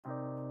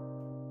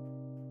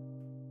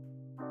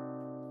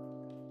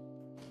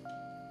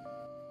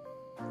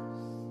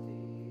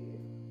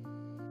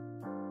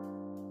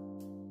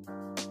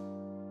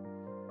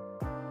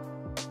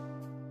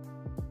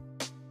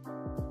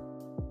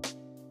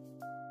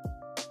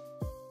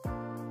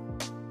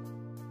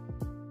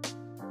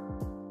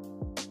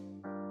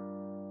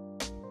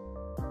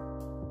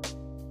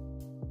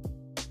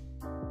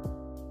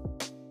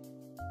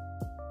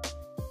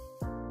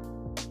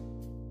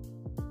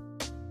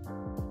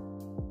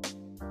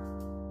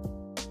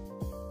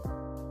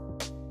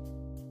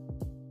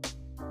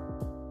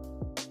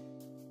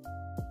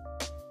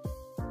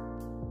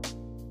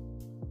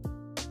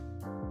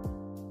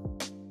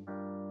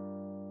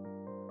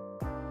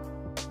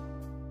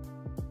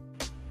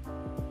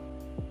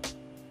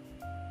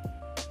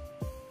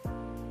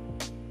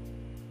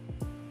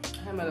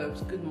my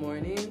loves, good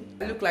morning.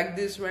 I look like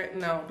this right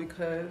now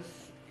because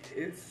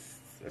it's,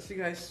 as you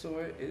guys saw,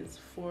 it's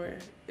 4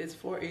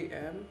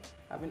 a.m.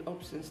 I've been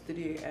up since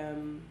 3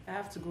 a.m. I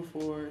have to go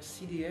for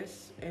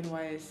CDS,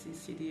 NYSC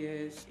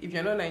CDS. If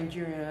you're not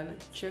Nigerian,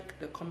 check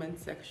the comment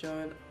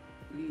section.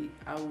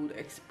 I will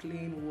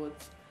explain what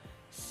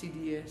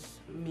CDS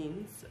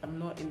means. I'm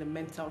not in the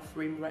mental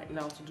frame right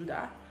now to do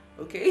that.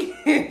 Okay.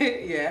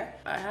 Yeah,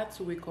 I had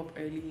to wake up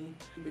early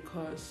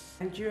because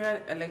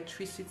Nigerian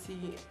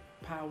electricity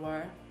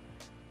power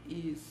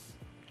is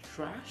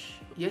trash.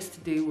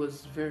 Yesterday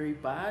was very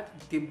bad.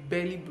 They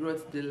barely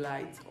brought the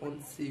light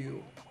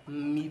until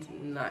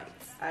midnight.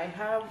 I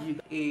have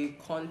a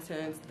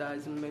content that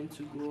is meant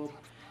to go up.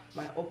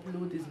 My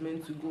upload is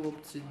meant to go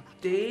up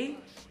today,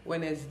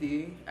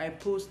 Wednesday. I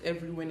post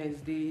every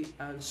Wednesday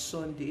and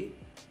Sunday.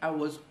 I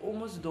was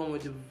almost done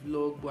with the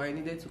vlog, but I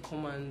needed to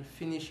come and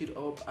finish it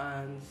up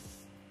and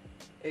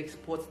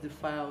export the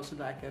file so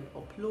that I can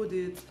upload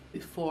it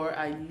before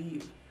I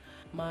leave.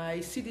 My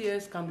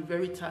CDS can be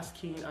very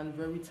tasking and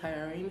very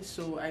tiring,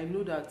 so I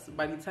know that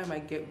by the time I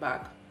get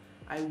back,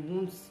 I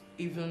don't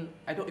even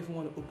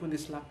want to open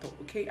this laptop,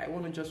 okay? I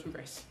want to just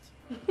rest.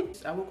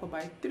 I woke up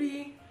by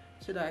 3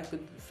 so that I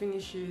could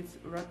finish it,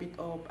 wrap it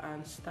up,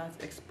 and start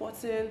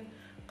exporting.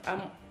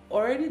 I'm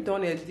already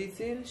done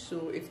editing,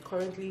 so it's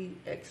currently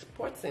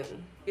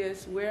exporting.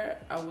 Yes,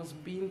 where I was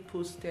being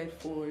posted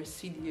for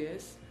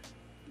CDS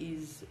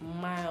is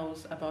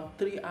miles, about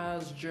 3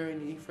 hours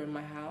journey from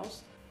my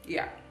house.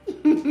 Yeah.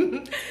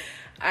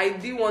 I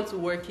did want to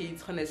work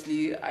it,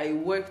 honestly. I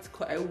worked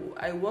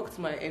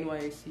my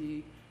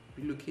NYSC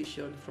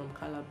relocation from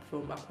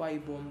Akwa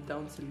Ibom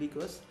down to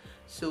Lagos,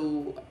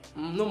 so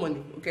no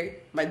money.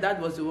 Okay, my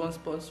dad was the one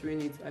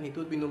sponsoring it and he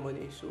told me no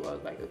money, so I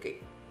was like, okay,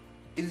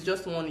 it's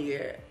just 1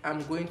 year,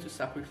 I'm going to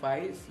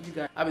sacrifice. You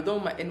guys, I'll be done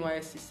with my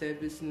NYSC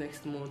service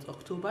next month,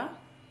 October,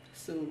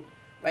 so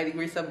by the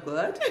grace of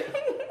God.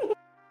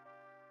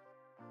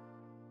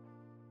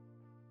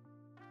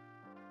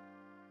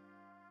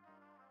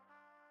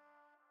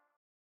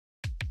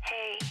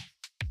 Hey,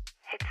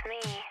 it's me.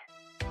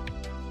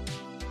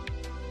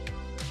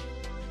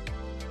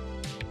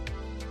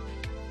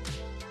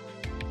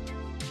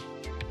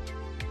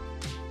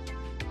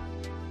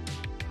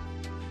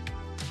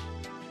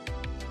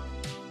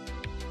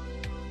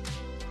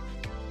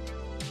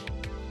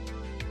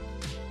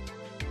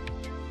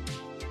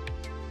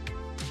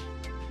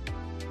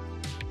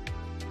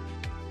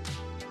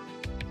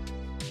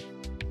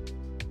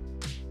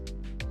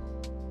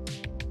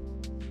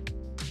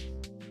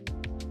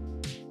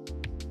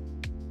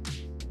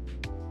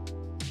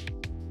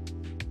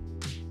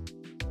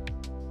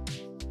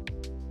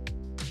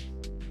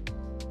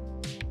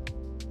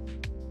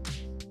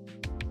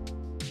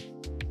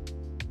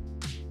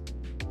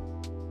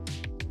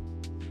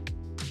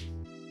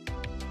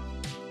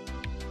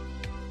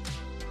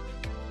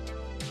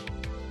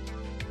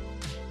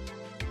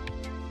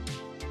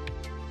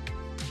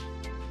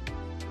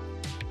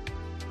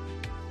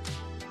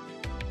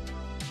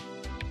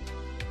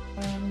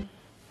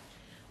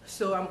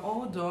 So I'm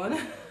all done.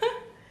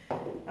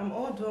 I'm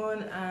all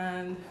done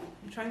and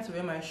I'm trying to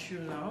wear my shoe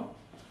now.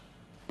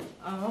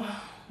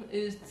 I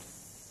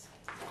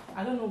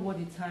don't know what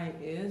the time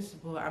is,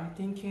 but I'm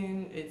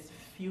thinking it's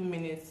a few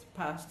minutes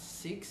past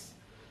 6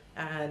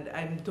 and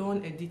I'm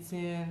done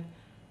editing.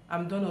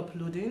 I'm done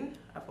uploading.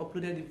 I've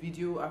uploaded the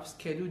video. I've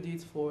scheduled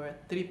it for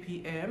 3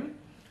 p.m.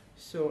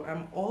 So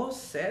I'm all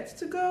set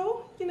to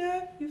go, you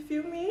know, you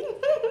feel me?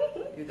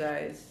 You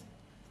guys,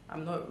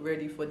 I'm not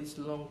ready for this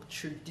long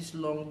trip, this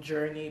long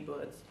journey,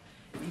 but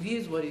it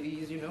is what it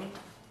is, you know.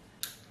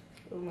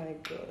 Oh my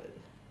god,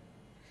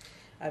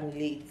 I'm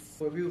late.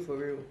 For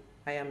real,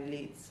 I am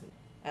late.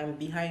 I'm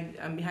behind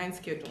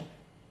schedule.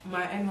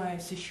 My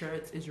NYSC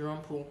shirt is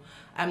rumple.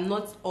 I'm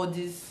not all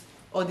these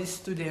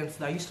students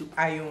that used to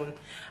iron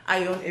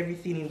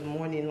everything in the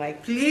morning,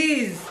 like,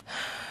 please.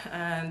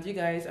 And you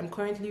guys, I'm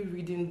currently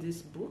reading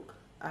this book.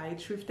 I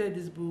thrifted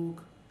this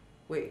book.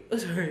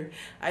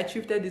 I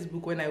thrifted this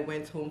book when I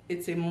went home.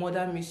 It's a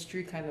murder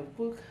mystery kind of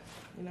book,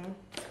 you know.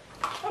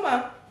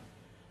 Mama,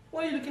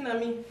 why are you looking at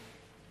me?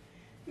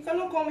 You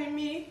cannot come with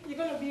me. You're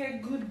gonna be a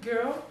good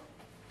girl.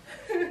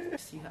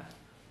 See her.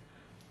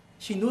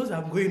 She knows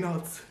I'm going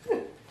out.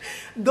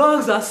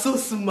 Dogs are so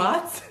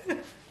smart.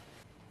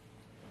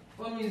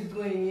 Mommy is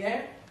going,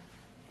 yeah?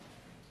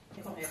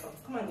 Come here,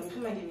 come on,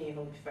 come and give me a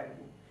hug before I go.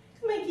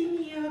 Come and give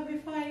me a hug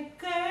before I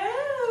go.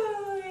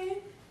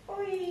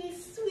 Oh, you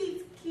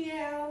sweet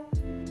girl.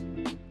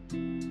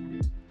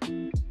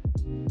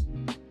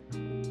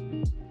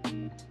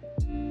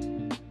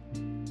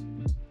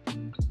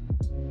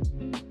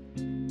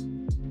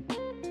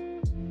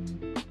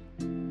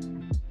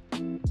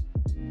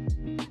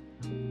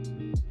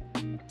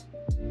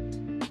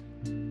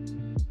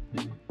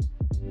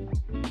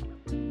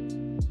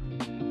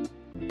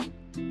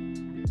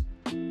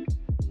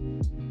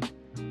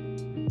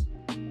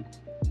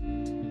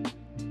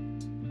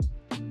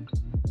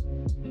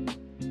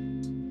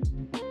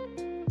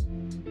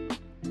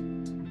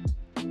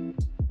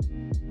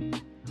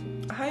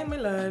 Hi my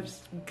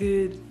loves,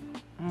 good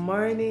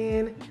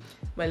morning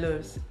my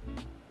loves.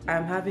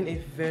 I'm having a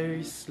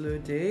very slow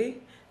day.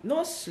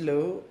 Not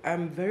slow,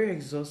 I'm very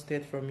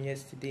exhausted from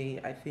yesterday.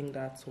 I think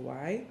that's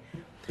why.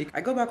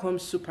 I got back home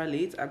super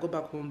late. I got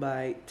back home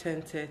by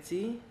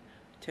 10:30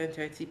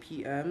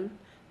 p.m.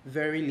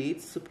 Very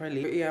late, super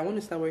late. Yeah, I want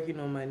to start working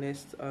on my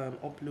next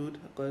upload,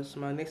 because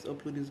my next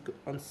upload is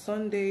on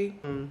Sunday.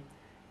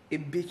 A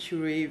beach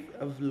rave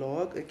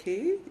vlog.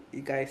 Okay,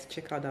 you guys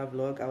check out that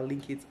vlog. I'll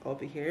link it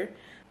up here.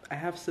 I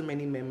have so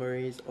many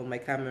memories on my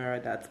camera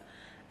that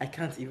I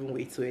can't even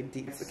wait to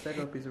edit. The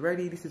setup is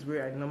ready. This is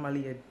where I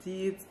normally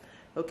edit.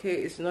 Okay,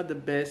 it's not the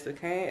best.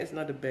 Okay, it's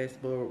not the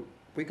best, but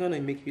we're gonna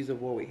make use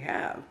of what we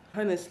have.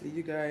 Honestly,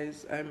 you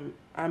guys,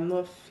 I'm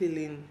not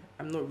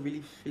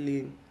really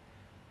feeling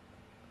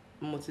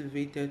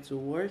motivated to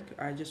work.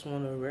 I just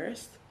want to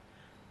rest,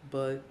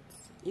 but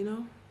you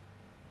know,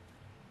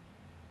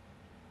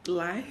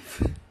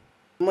 life.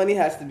 Money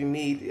has to be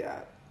made.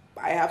 Yeah,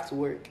 I have to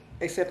work,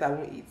 except I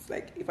won't eat.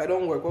 Like, if I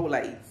don't work, what will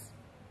I eat?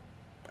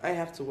 I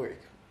have to work.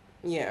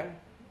 Yeah,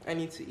 I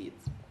need to eat.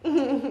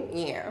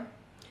 Yeah,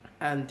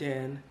 and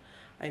then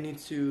I need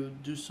to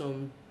do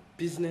some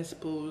business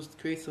posts,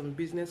 create some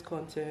business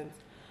content.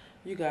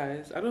 You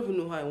guys, I don't even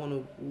know how I want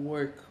to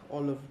work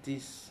all of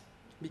this,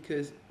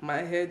 because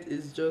my head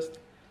is just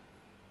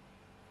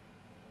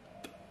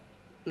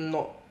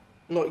not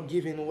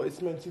giving what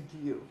it's meant to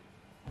give.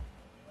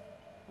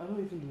 I don't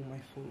even know where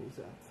my phone is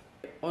at.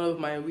 One of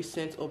my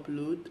recent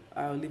upload,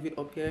 I'll leave it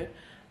up here.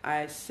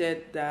 I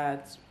said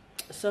that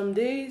some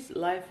days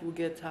life will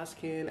get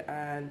tasking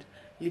and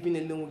living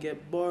alone will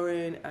get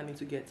boring and it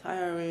will get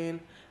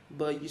tiring,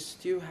 but you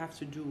still have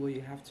to do what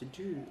you have to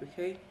do.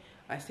 Okay,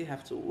 I still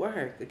have to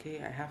work. Okay,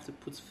 I have to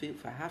put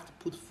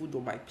food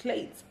on my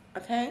plate.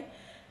 Okay,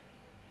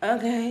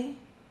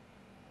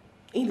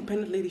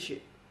 independent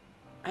leadership.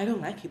 I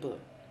don't like it, but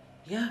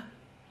yeah.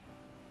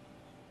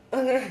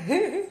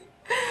 Okay.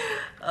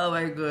 Oh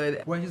my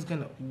god. We're just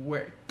gonna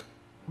work.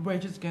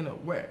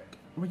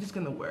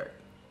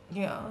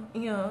 Yeah.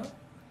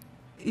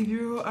 If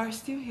you are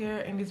still here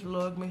in this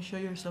vlog, make sure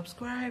you're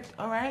subscribed.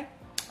 Alright?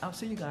 I'll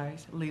see you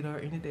guys later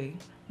in the day.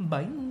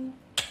 Bye.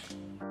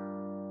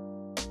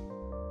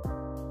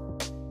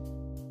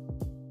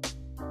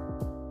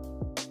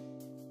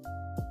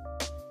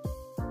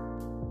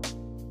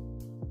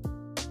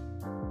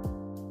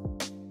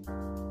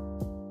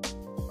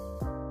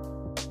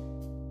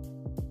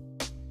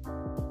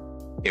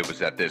 It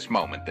was at this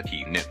moment that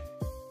he knew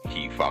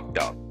he fucked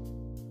up.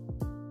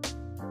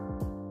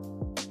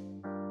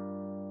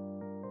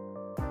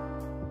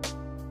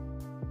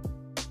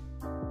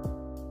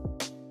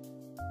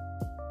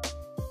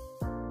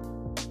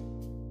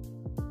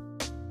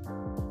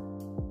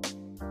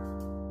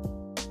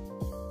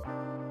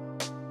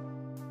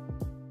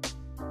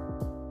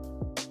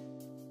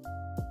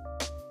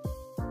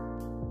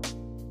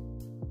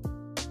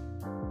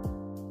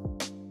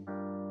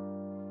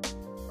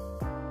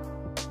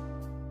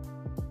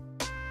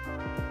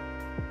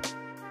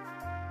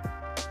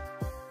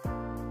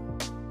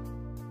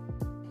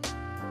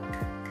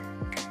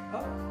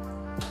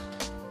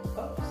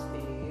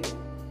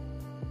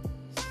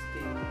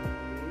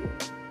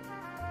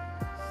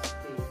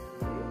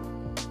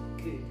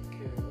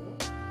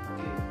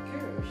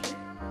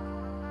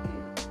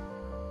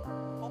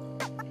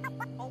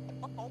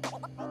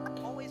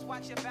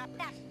 Watch your back.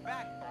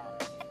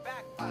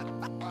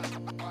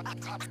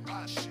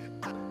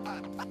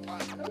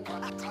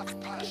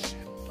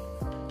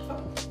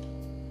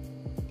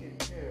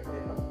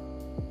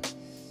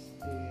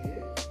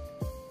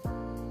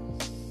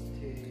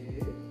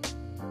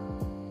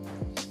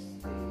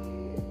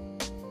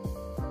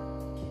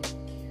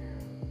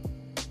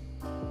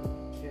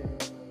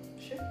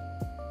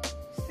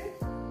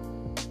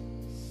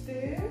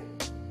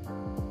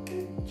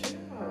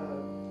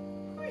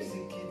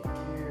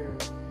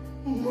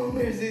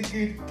 Mama's a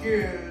good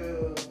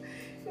girl.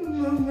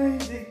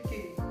 Mama's a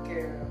good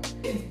girl.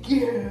 Good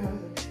girl.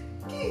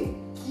 Good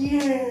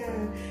girl.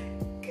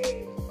 Good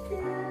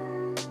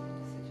girl.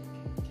 Such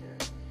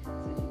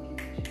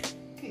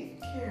a good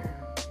girl.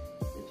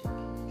 Such a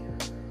good girl.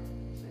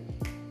 Such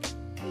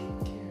a good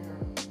girl.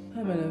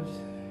 Hi my loves.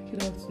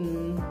 Good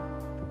afternoon.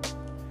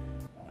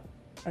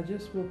 I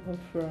just woke up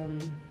from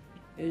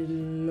a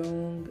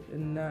long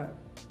nap.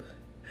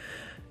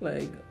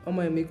 Like, all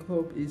my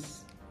makeup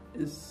is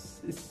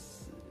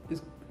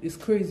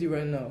crazy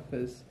right now,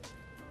 because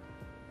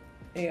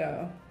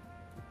yeah,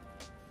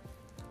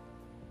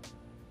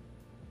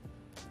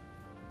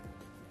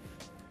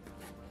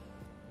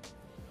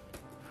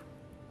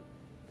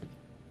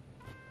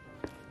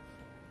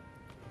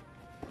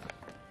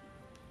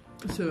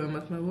 so I'm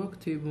at my work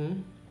table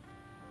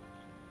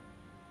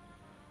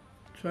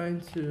trying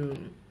to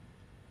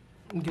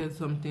get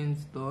some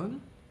things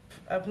done.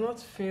 I've not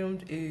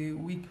filmed a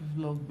week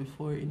vlog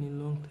before in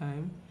a long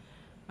time,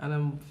 and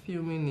I'm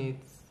filming it.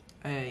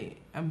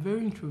 I'm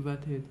very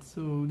introverted,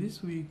 so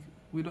this week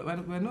we're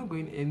not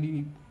going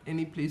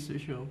any place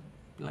social,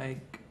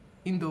 like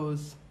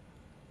indoors.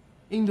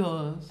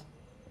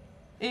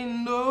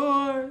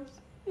 Indoors,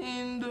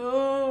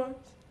 indoors,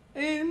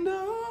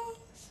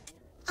 indoors.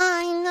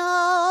 I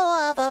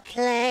know of a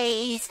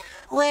place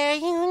where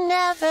you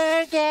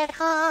never get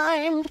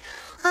harmed.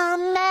 A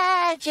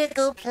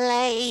magical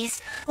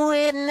place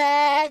with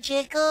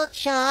magical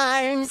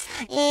charms.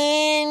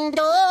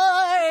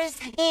 Indoors,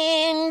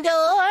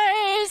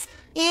 indoors,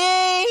 indoors.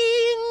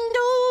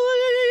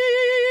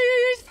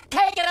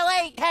 Take it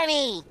away,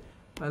 Penny.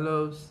 My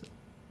loves,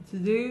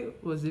 today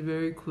was a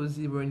very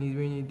cozy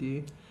rainy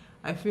day.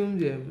 I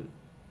filmed a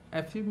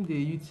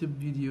YouTube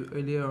video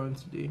earlier on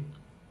today.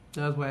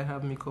 That's why I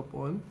have makeup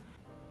on.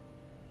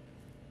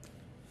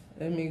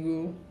 Let me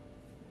go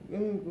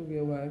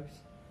get wipes.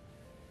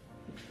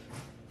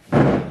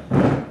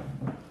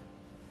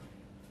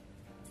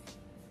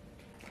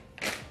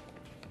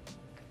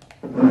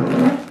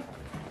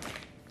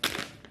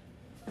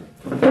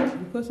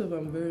 Because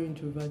I'm very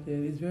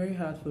introverted, it's very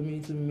hard for me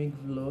to make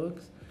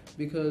vlogs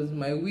because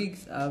my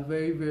weeks are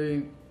very,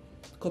 very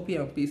copy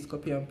and paste,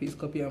 copy and paste,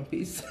 copy and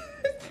paste.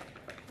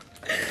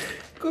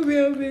 Copy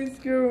and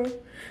paste, girl.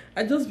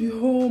 I just be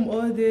home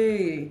all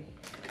day.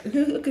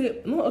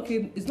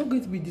 Okay, it's not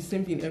going to be the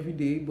same thing every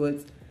day,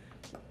 but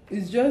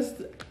it's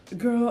just,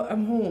 girl,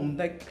 I'm home.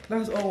 Like,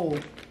 that's all.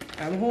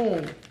 I'm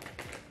home.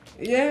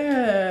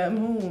 Yeah, I'm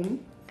home.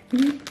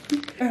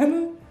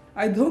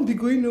 I don't be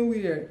going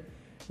nowhere.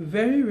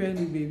 Very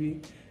rarely,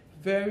 baby.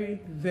 Very,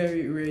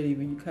 very rarely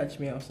when you catch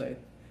me outside.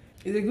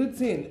 It's a good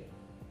thing,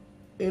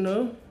 you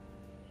know?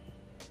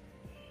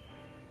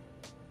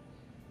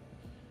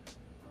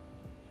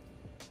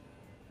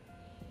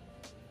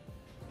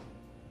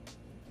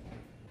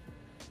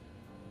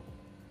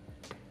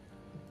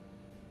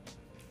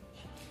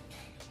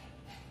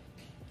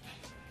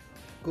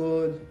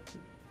 God,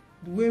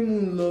 the way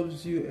Moon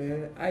loves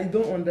you, I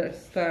don't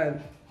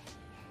understand.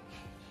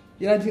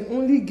 You are the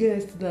only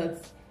guest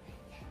that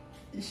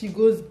she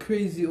goes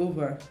crazy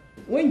over.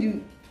 When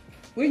you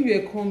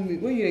are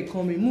coming,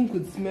 Moon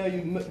could smell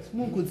you.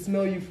 Moon could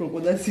smell you from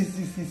other. See.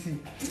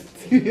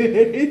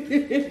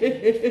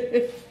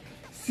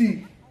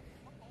 See,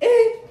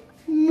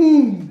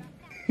 Moon,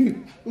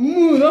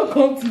 Moon, don't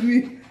come to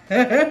me.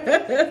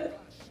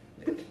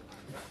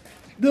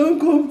 Don't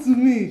come to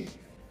me.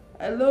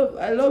 I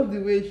love the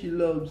way she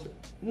loves.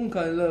 Moon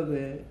can love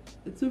her.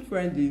 It's too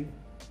friendly.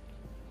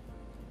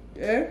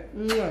 Yeah?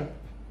 Mwah.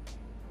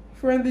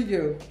 Friendly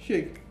girl.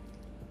 Shake.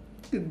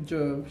 Good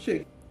job.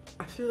 Shake.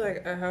 I feel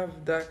like I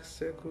have dark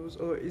circles.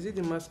 Or is it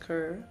the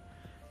mascara?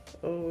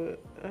 Oh,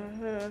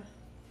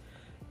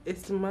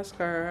 it's the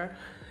mascara.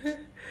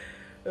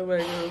 Oh my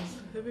gosh.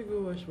 Let me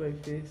go wash my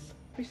face.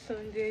 Happy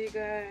Sunday, you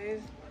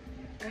guys.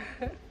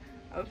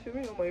 I'm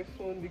filming on my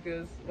phone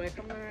because my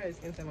camera is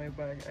inside my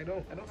bag. I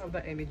don't have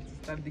that energy to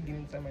start digging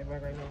inside my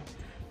bag right now.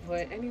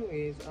 But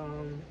anyways,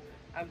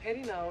 I'm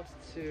heading out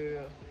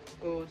to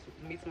go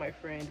meet my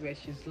friend where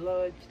she's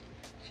lodged.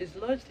 She's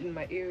lodged in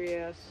my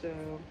area, so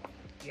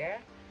yeah.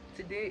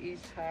 Today is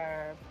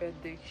her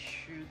birthday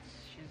shoot.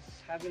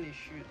 She's having a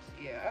shoot,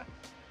 yeah.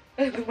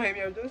 Don't mind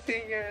me, I'm just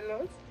saying here a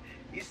lot.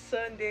 It's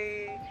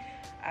Sunday.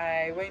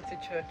 I went to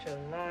church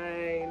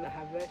online,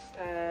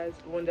 harvesters,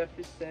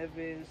 wonderful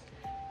service,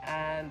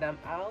 and I'm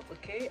out.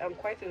 Okay, I'm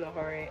quite in a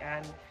hurry,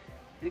 and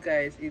you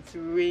guys, it's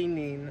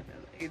raining.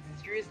 It's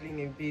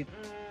drizzling a bit.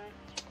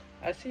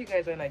 I'll see you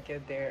guys when I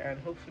get there,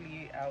 and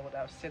hopefully I would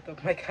have set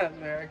up my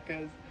camera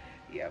because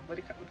yeah, but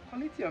the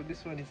quality of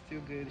this one is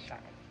still good.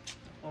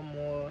 One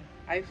more.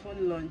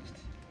 iPhone launched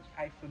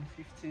iPhone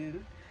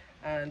 15,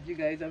 and you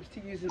guys, I'm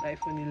still using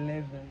iPhone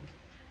 11.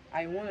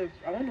 I want to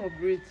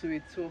upgrade to a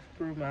 12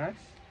 Pro Max,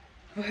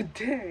 but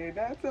dang,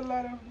 that's a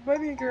lot of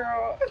money,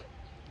 girl.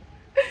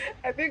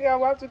 I think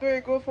I'll have to do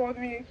a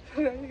GoFundMe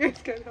so that you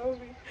guys can help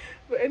me.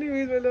 But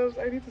anyways, my loves,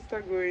 I need to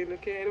start going,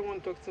 okay? I don't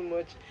want to talk too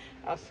much.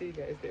 I'll see you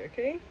guys there,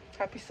 okay?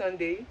 Happy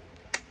Sunday.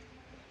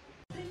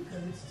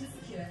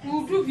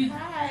 We'll do video.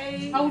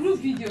 I will do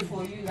video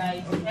for you,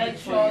 like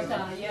headshots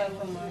and yeah,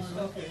 for my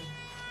stuff. Okay.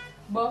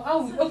 But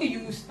how will, okay,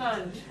 you will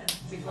stand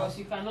because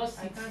you cannot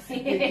sit. I can't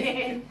sit.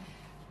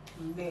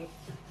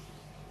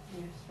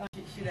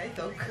 Should I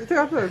talk? Take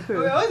up your Okay,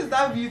 I want to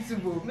start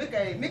YouTube. Make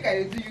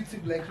I do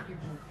YouTube like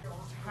people.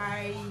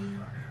 Hi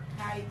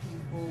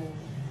people.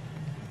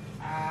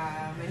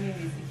 My name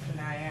is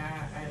Ifunaya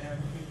and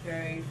I'm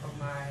preparing for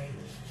my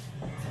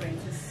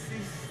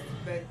 26th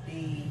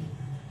birthday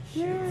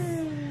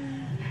shoot.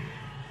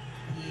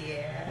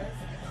 Yes,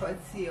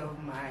 courtesy of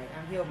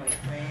I'm here with my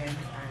friends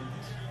and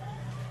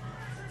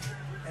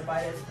a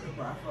bias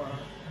photographer,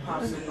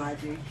 Pablo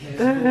Magic.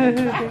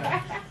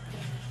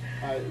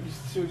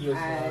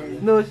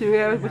 No,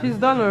 she's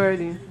done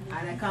already. And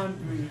I can't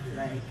breathe,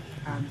 like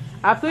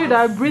I've told you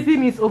that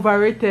breathing is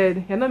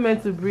overrated. You're not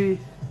meant to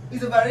breathe.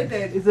 It's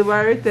overrated. It's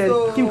overrated.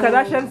 So, Kim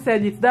Kardashian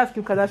said it. That's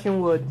Kim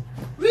Kardashian word.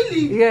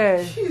 Really?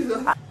 Yeah.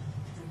 Jesus.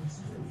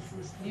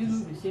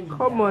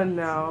 Come on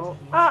now.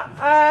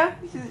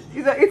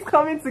 It's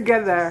coming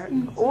together.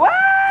 What?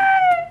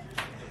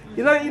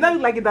 You don't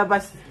look like it that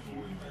much.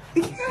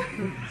 You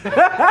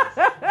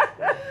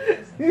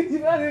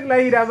don't look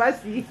like it that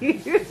much.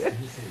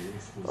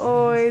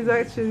 Oh, it's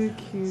actually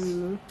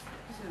cute.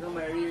 This is not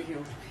my real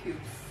heel.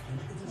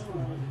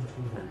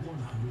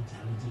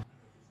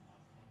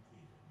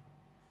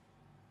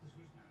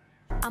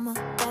 I'm a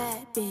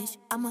bad bitch.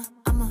 I'm a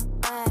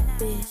bad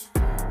bitch.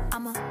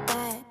 I'm a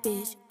bad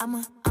bitch. I'm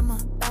a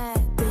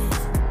bad bitch.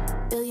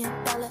 $1 billion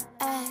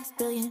ass, $1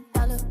 billion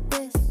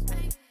wrist.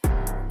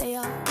 They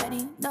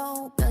already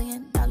know $1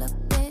 billion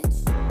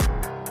bitch.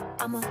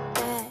 I'm a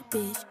bad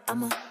bitch.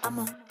 I'm a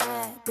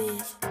bad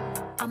bitch.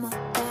 I'm a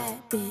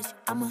bad bitch.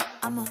 I'm a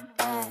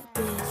bad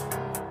bitch.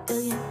 $1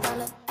 billion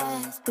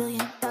ass, $1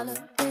 billion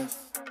wrist.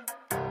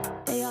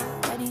 They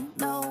already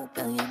know $1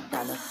 billion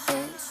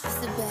bitch.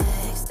 Sit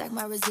back, stack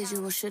my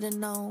residual, should've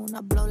known.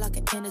 I blow like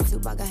an inner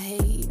tube, I got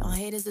hate. On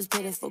haters is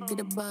pitiful, get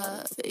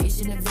above. For each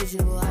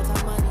individual, I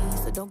got money,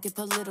 so don't get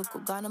political.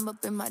 Got them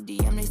up in my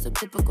DM, they so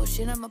typical.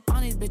 Shit, I'm up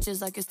on these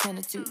bitches like it's 10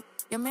 to 2.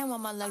 Your man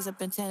want my legs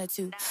up in 10 to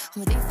 2.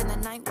 I'm a thief in the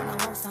night when I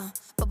want some.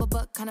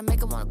 Buck, kinda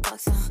make 'em wanna buck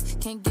some.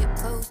 Can't get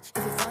close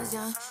if your funds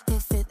young.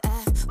 Hit fifth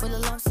Ave with a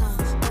lump sum.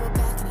 Throw it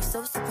back and he's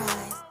so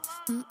surprised.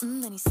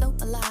 And he's so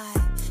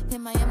alive.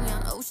 In Miami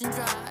on Ocean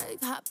Drive.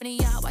 Hop in a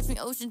yacht, watch me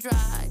ocean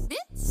drive,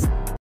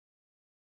 bitch.